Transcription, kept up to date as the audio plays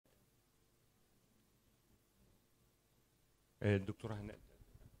الدكتورة هناء.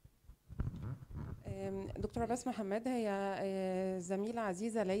 دكتورة بسمة حماد هي زميلة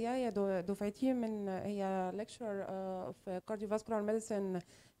عزيزة ليا، هي دفعتي هي lecturer of Cardiovascular Medicine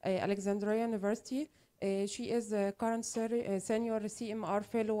Alexandria University. She is a current senior CMR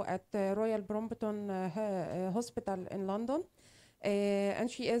fellow at Royal Brompton Hospital in London. And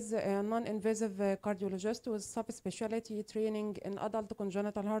she is a non-invasive cardiologist with subspecialty training in adult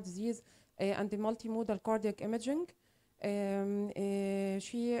congenital heart disease and multimodal cardiac imaging.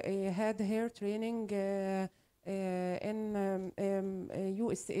 She had her training in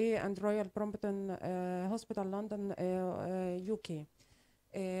USA and Royal Brompton Hospital London UK.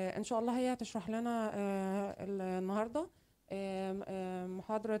 إن شاء الله هي هتشرح لنا النهاردة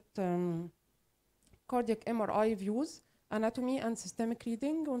محاضرة cardiac MRI views, anatomy and systemic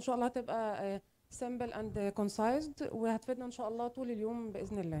reading، وإن شاء الله هتبقى simple and concised وهتفيدنا إن شاء الله طول اليوم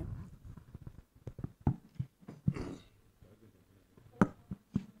بإذن الله.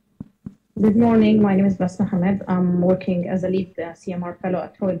 Good morning, my name is Basma Hammad. I'm working as a lead CMR fellow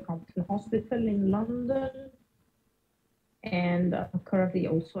at Royal Brompton Hospital in London, and I'm currently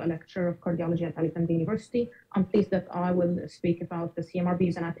also a lecturer of cardiology at Al-Saad University. I'm pleased that I will speak about the CMR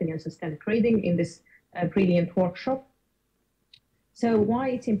views, anatomy and systemic reading in this brilliant workshop. So why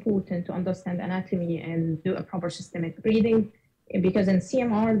it's important to understand anatomy and do a proper systemic reading? Because in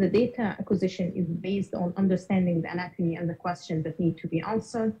CMR, the data acquisition is based on understanding the anatomy and the questions that need to be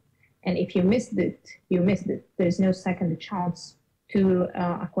answered. And if you missed it, you missed it. There is no second chance to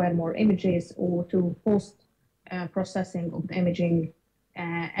acquire more images or to post processing of the imaging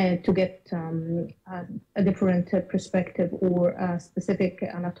and to get a different perspective or a specific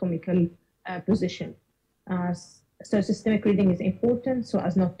anatomical position. So systemic reading is important so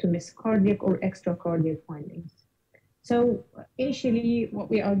as not to miss cardiac or extracardiac findings. So initially, what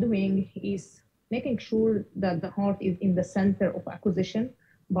we are doing is making sure that the heart is in the center of acquisition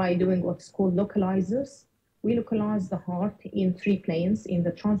by doing what's called localizers. We localize the heart in 3 planes, in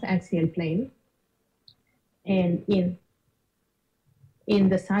the transaxial plane, and in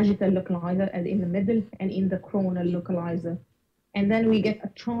the sagittal localizer, and in the middle, and in the coronal localizer. And then we get a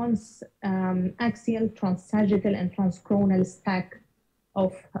transaxial, transsagittal, and transcoronal stack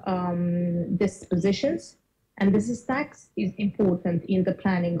of these positions. And this stacks is important in the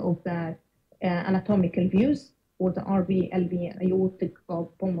planning of the anatomical views for the RV, LV, aortic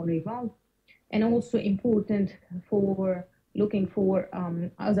valve, pulmonary valve, and also important for looking for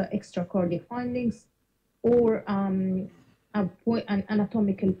other extracardiac findings or an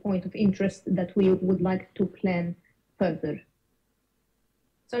anatomical point of interest that we would like to plan further.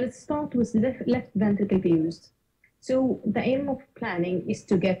 So let's start with left ventricle views. So the aim of planning is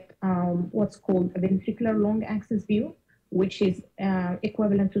to get what's called a ventricular long axis view, which is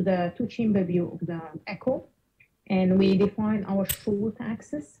equivalent to the 2-chamber view of the echo. And we define our short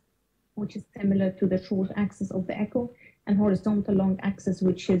axis, which is similar to the short axis of the echo, and horizontal long axis,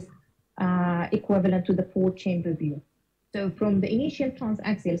 which is equivalent to the 4-chamber view. So from the initial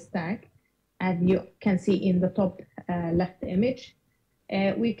transaxial stack, as you can see in the top left image,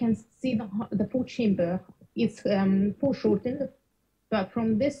 we can see the 4-chamber is foreshortened, but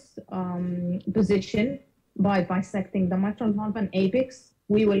from this position, by bisecting the mitral valve and apex,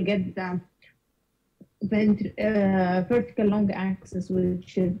 we will get the vertical long axis,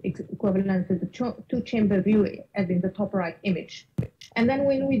 which is equivalent to the 2-chamber view as in the top right image. And then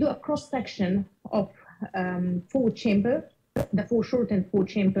when we do a cross-section of 4-chamber, the foreshortened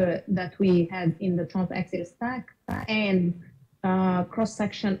 4-chamber that we had in the transaxial stack, and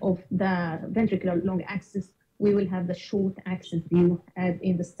cross-section of the ventricular long axis, we will have the short axis view as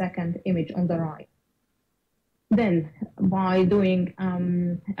in the second image on the right. Then, by doing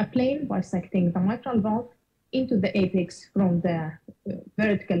a plane bisecting the mitral valve into the apex from the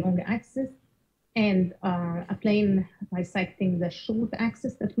vertical long axis, and a plane bisecting the short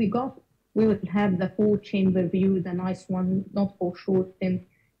axis that we got, we will have the 4-chamber view, the nice one, not foreshortened,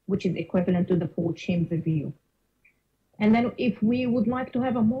 which is equivalent to the 4-chamber view. And then if we would like to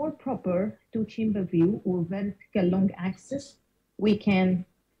have a more proper 2-chamber view or vertical long axis, we can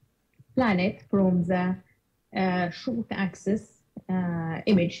plan it from the short axis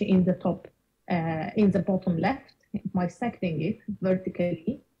image in the top, in the bottom left, bisecting it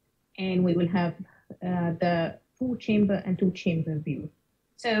vertically, and we will have the 4-chamber and 2-chamber view.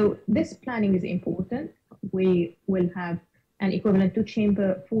 So this planning is important. We will have an equivalent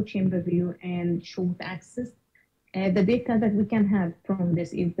 2-chamber, 4-chamber view, and short axis. The data that we can have from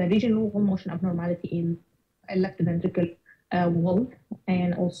this is the regional wall motion abnormality in left ventricle wall,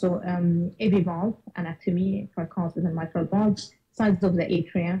 and also AV valve anatomy, tricuspid and mitral valves, size of the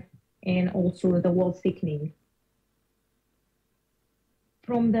atria, and also the wall thickening.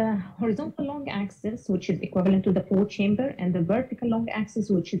 from the horizontal long axis, which is equivalent to the 4-chamber, and the vertical long axis,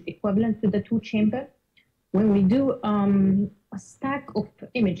 which is equivalent to the 2-chamber, when we do a stack of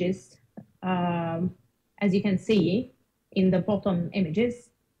images, as you can see in the bottom images,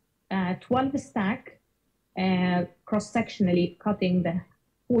 12 stack, cross-sectionally cutting the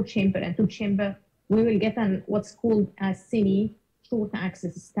 4-chamber and 2-chamber, we will get what's called a semi-short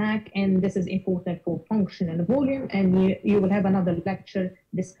axis stack, and this is important for function and volume, and you will have another lecture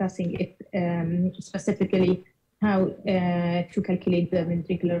discussing it specifically how to calculate the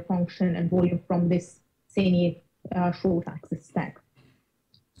ventricular function and volume from this semi-short axis stack.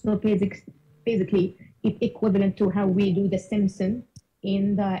 So basically, it's equivalent to how we do the Simpson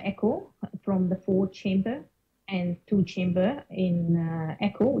in the echo from the 4-chamber and 2-chamber in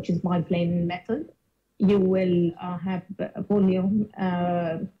echo, which is biplane method. You will have volume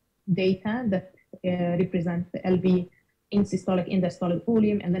data that represent the LV in systolic, in diastolic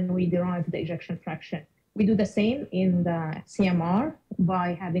volume, and then we derive the ejection fraction. We do the same in the CMR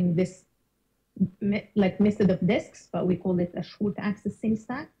by having this like method of discs, but we call it a short axis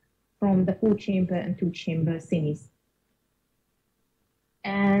semi-stack from the 4-chamber and 2-chamber semis.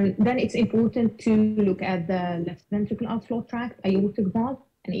 And then it's important to look at the left ventricle outflow tract, aortic valve,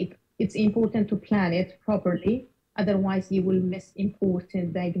 and it's important to plan it properly. Otherwise, you will miss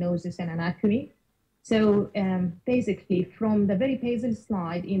important diagnosis and anatomy. So basically, from the very basal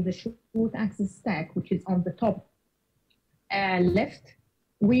slide in the short axis stack, which is on the top left,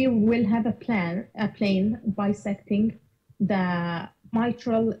 we will have a plane bisecting the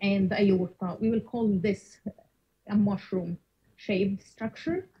mitral and the aorta. We will call this a mushroom-shaped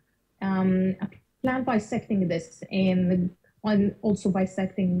structure. A plane bisecting this and also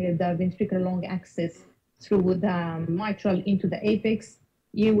bisecting the ventricular long axis through the mitral into the apex.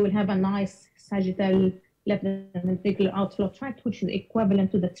 You will have a nice sagittal left ventricular outflow tract, which is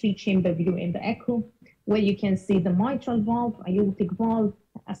equivalent to the 3-chamber view in the echo, where you can see the mitral valve, aortic valve,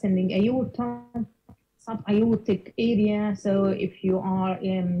 ascending aorta, subaortic area. So if you are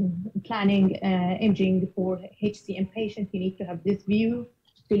planning imaging for HCM patient, you need to have this view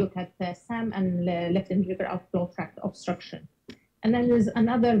to look at the SAM and left ventricular outflow tract obstruction. And then there's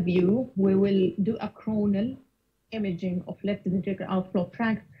another view. We will do a coronal imaging of left ventricular outflow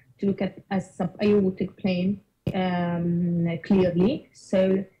tract to look at a subaortic plane clearly.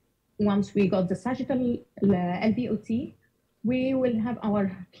 So once we got the sagittal LVOT, we will have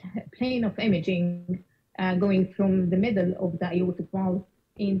our plane of imaging going from the middle of the aortic valve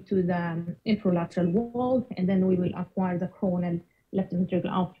into the infralateral wall, and then we will acquire the coronal left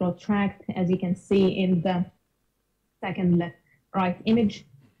ventricular outflow tract, as you can see in the second left right image.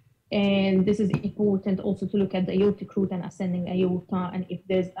 And this is important also to look at the aortic root and ascending aorta, and if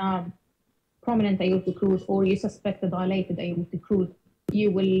there's a prominent aortic root or you suspect a dilated aortic root,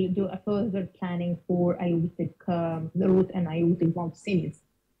 you will do a further planning for aortic root and aortic valve series.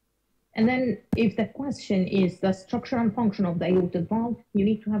 And then if the question is the structure and function of the aortic valve, you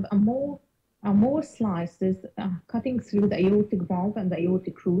need to have a more slices cutting through the aortic valve and the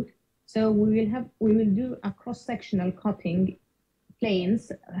aortic root. So we will do a cross-sectional cutting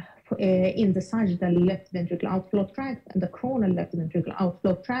planes in the sagittal left ventricular outflow tract and the coronal left ventricular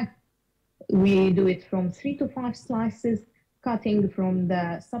outflow tract. We do it from 3 to 5 slices, cutting from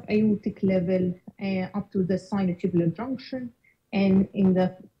the subaortic level up to the sinotubular junction. And in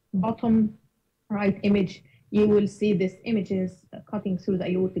the bottom right image, you will see these images cutting through the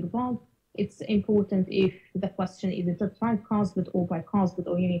aortic valve. It's important if the question is it a tricuspid or bicuspid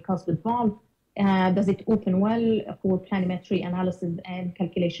or unicuspid valve. Does it open well for planimetry analysis and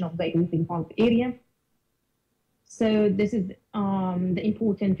calculation of the aortic valve area? So this is the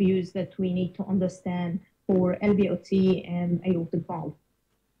important views that we need to understand for LVOT and aortic valve.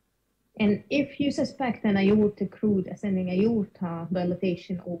 And if you suspect an aortic root ascending aorta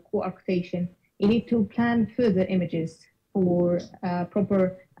dilatation or coarctation, you need to plan further images for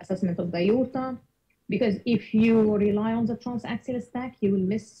proper assessment of the aorta, because if you rely on the transaxial stack, you will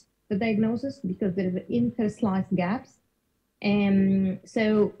miss the diagnosis because there is interslice gaps. And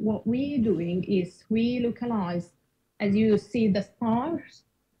so what we're doing is we localize, as you see the stars,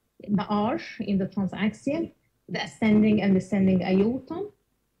 the arch in the transaxial, the ascending and descending aorta.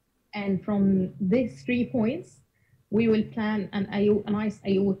 And from these 3 points, we will plan a nice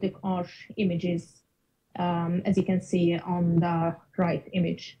aortic arch images, as you can see on the right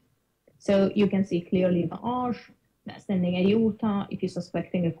image. So you can see clearly the arch, the ascending aorta, if you're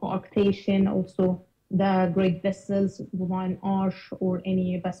suspecting a coarctation, also the great vessels, bovine arch, or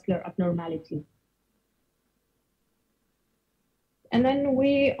any vascular abnormality. And then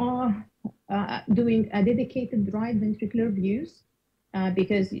we are doing a dedicated right ventricular views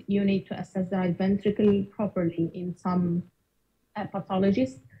because you need to assess the right ventricle properly in some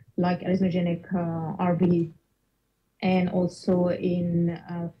pathologies like arrhythmogenic RV, and also in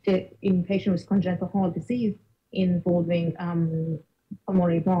patients with congenital heart disease involving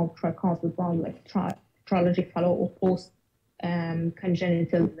pulmonary valve, tricuspid valve, like trilogic fellow or post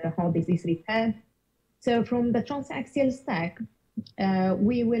congenital heart disease repair. So from the transaxial stack,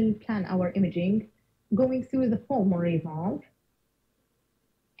 we will plan our imaging going through the pulmonary valve,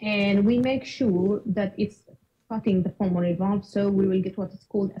 and we make sure that it's cutting the pulmonary valve, so we will get what is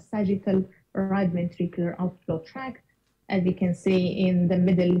called a sagittal right ventricular outflow tract. As you can see in the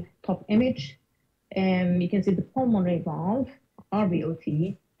middle top image, you can see the pulmonary valve,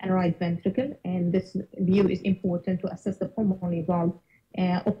 RVOT, and right ventricle, and this view is important to assess the pulmonary valve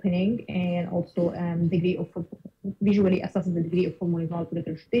opening, and also degree of visually assess the degree of pulmonary valve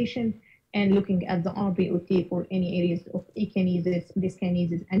regurgitation, and looking at the RVOT for any areas of ekinesis,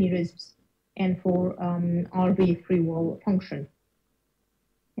 dyskinesis, aneurysms, and for RV free wall function.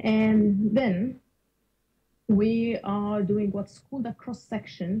 And then we are doing what's called a cross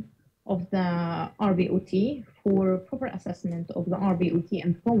section of the RVOT for proper assessment of the RVOT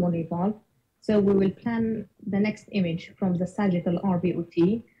and pulmonary valve. So we will plan the next image from the sagittal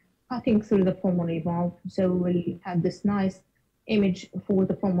RVOT, cutting through the pulmonary valve. So we'll have this nice image for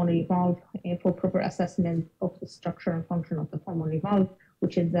the pulmonary valve for proper assessment of the structure and function of the pulmonary valve,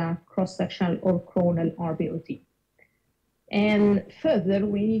 which is the cross-sectional or coronal RVOT. And further,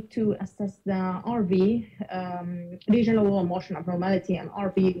 we need to assess the RV, regional wall motion abnormality, and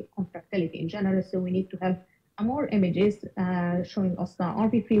RV contractility in general. So we need to have more images showing us the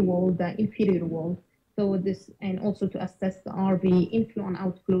RV free wall, the inferior wall. So this, and also to assess the RV inflow and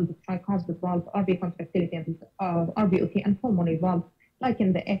outflow, the tricuspid valve, RV contractility, and RVOT and pulmonary valve, like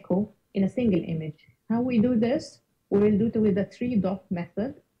in the echo, in a single image. How we do this? We will do it with the 3-dot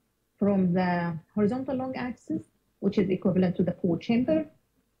method from the horizontal long axis, which is equivalent to the 4-chamber,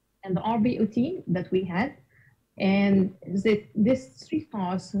 and the RVOT that we had. And this 3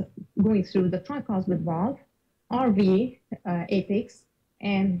 stars going through the tricuspid valve, RV apex,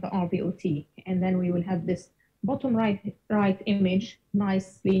 and the RVOT. And then we will have this bottom right image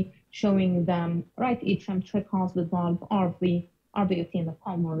nicely showing the right atrium, tricuspid valve, RVOT, and the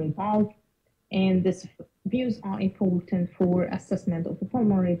pulmonary valve. And these views are important for assessment of the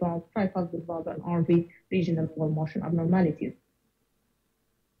pulmonary valve, tricuspid valve, and RV regional wall motion abnormalities.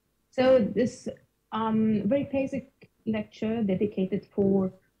 So this very basic lecture dedicated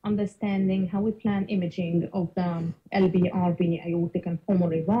for understanding how we plan imaging of the LV, RV, aortic, and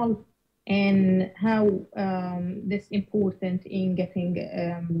pulmonary valve, and how this is important in getting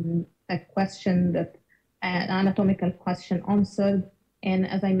a question that an anatomical question answered. And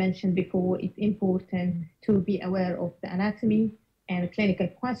as I mentioned before, it's important to be aware of the anatomy and clinical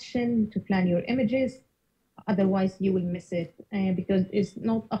question to plan your images. Otherwise, you will miss it because it's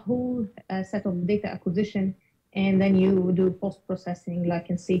not a whole set of data acquisition. And then you do post-processing like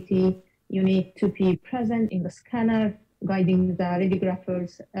in CT. You need to be present in the scanner, guiding the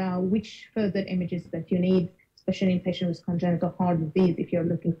radiographers, which further images that you need, especially in patients with congenital heart disease, if you're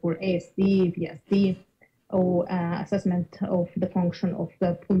looking for ASD, VSD, or assessment of the function of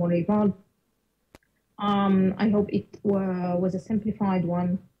the pulmonary valve. I hope it was a simplified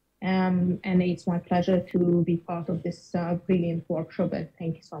one, and it's my pleasure to be part of this brilliant workshop, and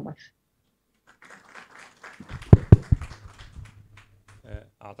thank you so much.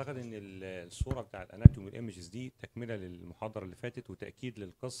 اعتقد ان الصوره بتاعت اناتومي الايمجز دي تكمله للمحاضره اللي فاتت وتاكيد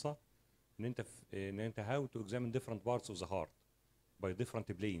للقصه ان انت how to examine different parts of the heart by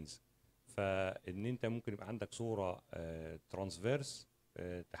different planes. فان انت ممكن يبقى عندك صوره ترانسفيرس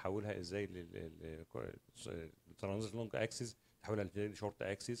تحولها ازاي للترانسفيرس لونج اكسس، تحولها لشورت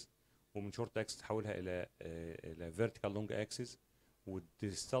اكسس، ومن شورت اكسس تحولها الى فيرتيكال لونج اكسس،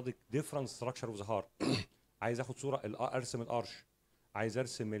 وتستدي different structure of the heart. عايز اخد صوره ارسم الارش، عايز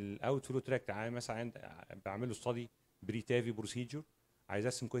ارسم الاوت فلو تراكت، مثلا بعمل له ستادي بريتافي بروسيجر، عايز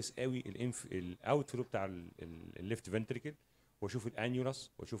ارسم كويس قوي الاوت فلو بتاع الليفت فنتريكل، واشوف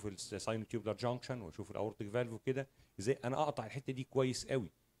الانيولاس، واشوف الساينوتيوبلر جانكشن، واشوف الاورتيك فالف وكده، ازاي انا اقطع الحته دي كويس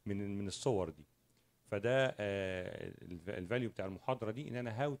قوي من الصور دي. فده الفاليو بتاع المحاضره دي، ان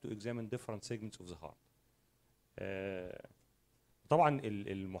انا هاو تو اكزامين ديفرنت سيجمنتس اوف ذا هارت. طبعا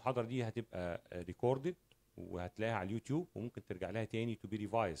المحاضره دي هتبقى ريكوردد وهتلاقيها على اليوتيوب، وممكن ترجع لها تاني تو بي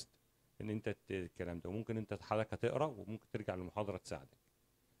ريفايزد ان انت الكلام ده، وممكن انت حضرتك هتقرا وممكن ترجع للمحاضره تساعدك.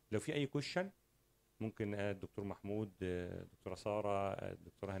 لو في اي كويشن ممكن الدكتور محمود، دكتوره ساره،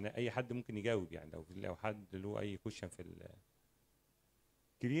 الدكتوره هناء، اي حد ممكن يجاوب. يعني لو حد له اي كويشن في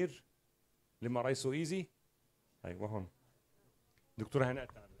كلير لما راي سو ايزي. ايوه هون دكتوره هناء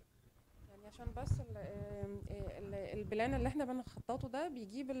يعني عشان بس البلان اللي احنا بنخططه ده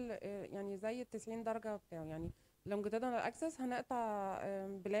بيجيب يعني زي ال90 درجه بتاعه. يعني لونجيتودينال اكسس هنقطع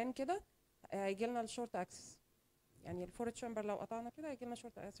بلان كده هيجي لنا الشورت اكسس. يعني الفور تشامبر لو قطعنا كده هيجي لنا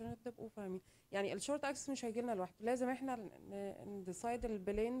شورت اكسس عشان تبقوا فاهمين. يعني الشورت اكسس مش هيجي لنا لوحده، لازم احنا نديسايد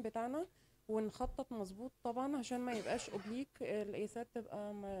البلان بتاعنا ونخطط مظبوط طبعا عشان ما يبقاش اوبليك، القياسات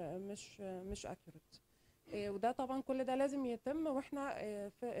تبقى مش اكيوريت. وده طبعا كل ده لازم يتم واحنا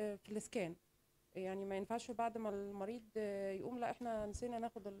في السكان. يعني ما ينفعش بعد ما المريض يقوم لا احنا نسينا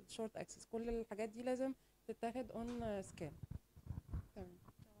ناخد الشورت اكسس. كل الحاجات دي لازم تتاخد اون سكان. تمام.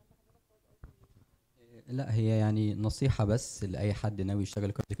 لا هي يعني نصيحة بس لأي حد ناوي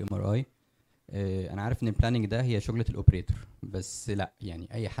يشتغل كاردياك MRI. أنا عارف إن البلاننج ده هي شغلة الأوبريتور، بس لا يعني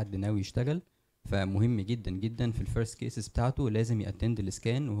أي حد ناوي يشتغل فمهم جدا جدا في الفيرست كيسز بتاعته لازم يأتند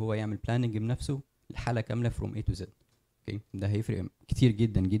السكان وهو يعمل بلاننج بنفسه الحالة كاملة from A to Z. اوكي ده هيفرق كتير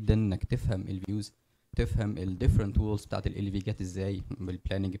جدا جدا انك تفهم الفيوز، تفهم الديفرنت تولز بتاعت ال LV جت ازاي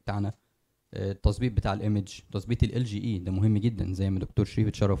بالبلاننج بتاعنا، التظبيط بتاع الايمج، تظبيط ال LGE ده مهم جدا زي ما دكتور شريف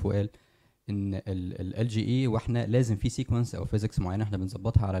اتشرف وقال ان ال LGE واحنا لازم في سيكونس او فيزيكس معينه احنا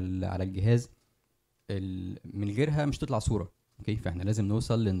بنظبطها على الجهاز، من غيرها مش تطلع صوره. اوكي فاحنا لازم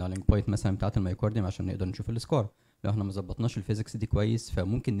نوصل للنالينج بوينت مثلا بتاعت الميوكارديوم عشان نقدر نشوف السكار. لو احنا ما ظبطناش الفيزيكس دي كويس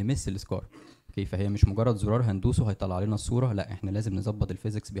فممكن نمس السكار. اوكي فهي مش مجرد زرار هندوسه هيطلع لنا الصوره، لا احنا لازم نظبط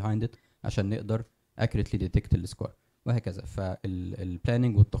الفيزيكس بيهايند ات عشان نقدر accurately detect السكار وهكذا.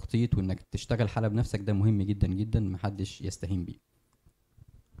 فالبلاننج والتخطيط وانك تشتغل حاله بنفسك ده مهم جدا جدا محدش يستهين بيه.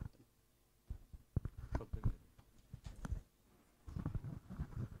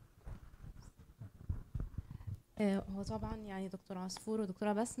 هو طبعا يعني دكتور عصفور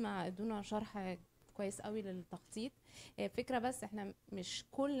ودكتوره بسمة ادونا شرح كويس قوي للتخطيط. فكره بس احنا مش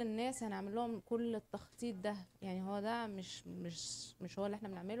كل الناس هنعمل لهم كل التخطيط ده، يعني هو ده مش هو اللي احنا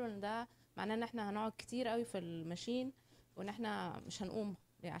بنعمله، لان ده معناه ان احنا هنقعد كتير قوي في الماشين وان احنا مش هنقوم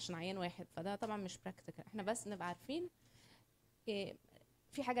عشان عيان واحد، فده طبعا مش براكتيكال. احنا بس نبقى عارفين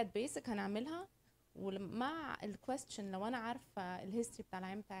في حاجات بيسك هنعملها، ومع الكويستشن لو انا عارفه الهيستوري بتاع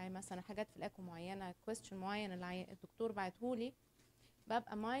العيان بتاعي مثلا حاجات في الاكو معينه، كويستشن معين الدكتور بعتهولي،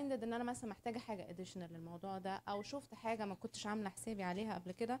 ببقى مايندد ان انا مثلا محتاجه حاجه اديشنال للموضوع ده، او شفت حاجه ما كنتش عامله حسابي عليها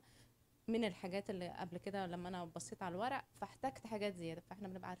قبل كده من الحاجات اللي قبل كده لما انا بصيت على الورق فاحتجت حاجات زياده. فاحنا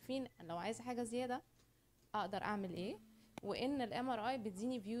بنبقى عارفين لو عايزه حاجه زياده اقدر اعمل ايه، وان الMRI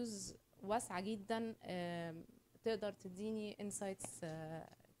بتديني فيوز واسعه جدا، تقدر تديني انسايتس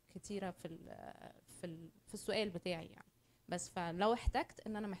كتيره في السؤال بتاعي يعني. بس فلو احتجت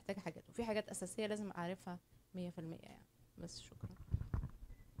ان انا محتاجه حاجات، وفي حاجات اساسيه لازم اعرفها 100% يعني. بس شكرا.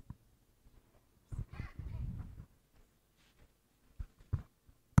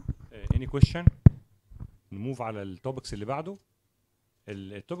 any question؟ نموف على التوبكس اللي بعده.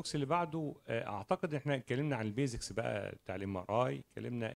 التوبكس اللي بعده اعتقد احنا اتكلمنا عن البيزكس بقى بتاع الMRI، اتكلمنا